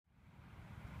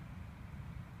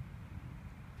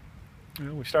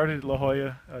We started at La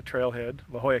Jolla Trailhead,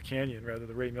 La Jolla Canyon, rather,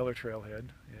 the Ray Miller Trailhead,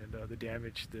 and the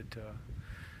damage that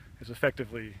has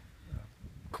effectively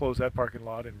closed that parking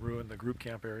lot and ruined the group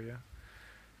camp area.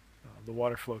 The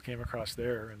water flow came across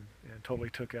there and totally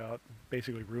took out,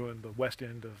 basically ruined the west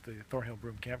end of the Thornhill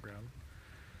Broom Campground.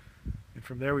 And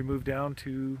from there we moved down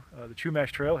to the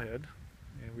Chumash Trailhead,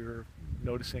 and we were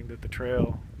noticing that the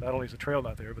trail, not only is the trail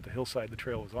not there, but the hillside the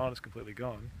trail was on is completely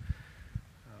gone.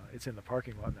 It's in the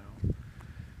parking lot now.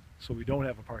 So we don't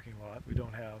have a parking lot, we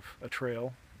don't have a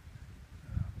trail.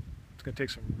 It's going to take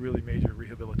some really major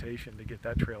rehabilitation to get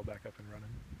that trail back up and running.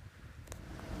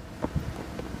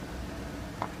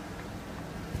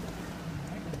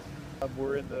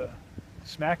 We're in the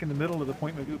smack in the middle of the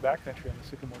Point Magoo backcountry on the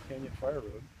Sycamore Canyon Fire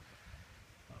Road.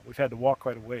 We've had to walk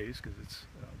quite a ways because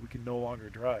we can no longer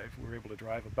drive. We're able to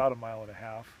drive about 1.5 miles.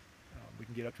 We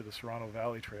can get up to the Serrano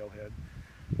Valley trailhead,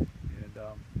 and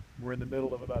we're in the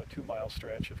middle of about a 2-mile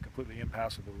stretch of completely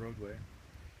impassable roadway.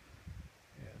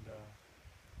 And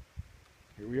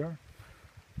here we are.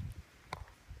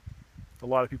 A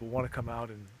lot of people want to come out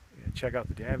and check out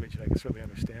the damage, and I can certainly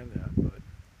understand that, but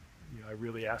I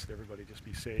really ask that everybody just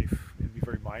be safe and be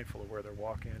very mindful of where they're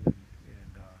walking. And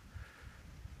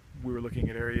we were looking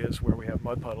at areas where we have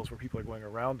mud puddles where people are going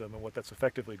around them, and what that's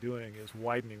effectively doing is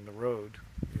widening the road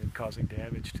and causing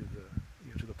damage to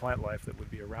the plant life that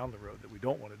would be around the road that we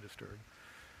don't want to disturb.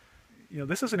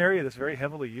 This is an area that's very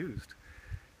heavily used.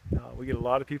 We get a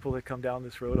lot of people that come down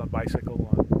this road on bicycle,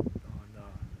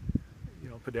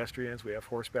 on pedestrians. We have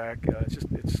horseback.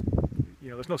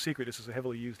 There's no secret this is a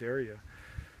heavily used area.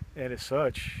 And as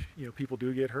such, people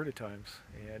do get hurt at times.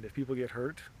 And if people get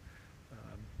hurt,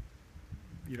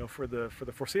 for the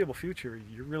foreseeable future,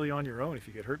 you're really on your own if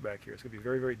you get hurt back here. It's going to be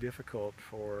very, very difficult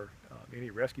for any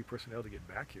rescue personnel to get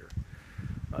back here.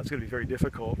 It's going to be very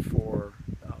difficult for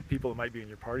people that might be in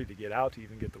your party to get out to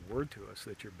even get the word to us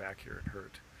that you're back here and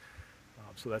hurt.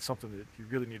 So that's something that you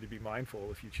really need to be mindful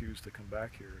if you choose to come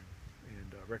back here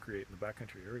and recreate in the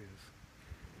backcountry areas.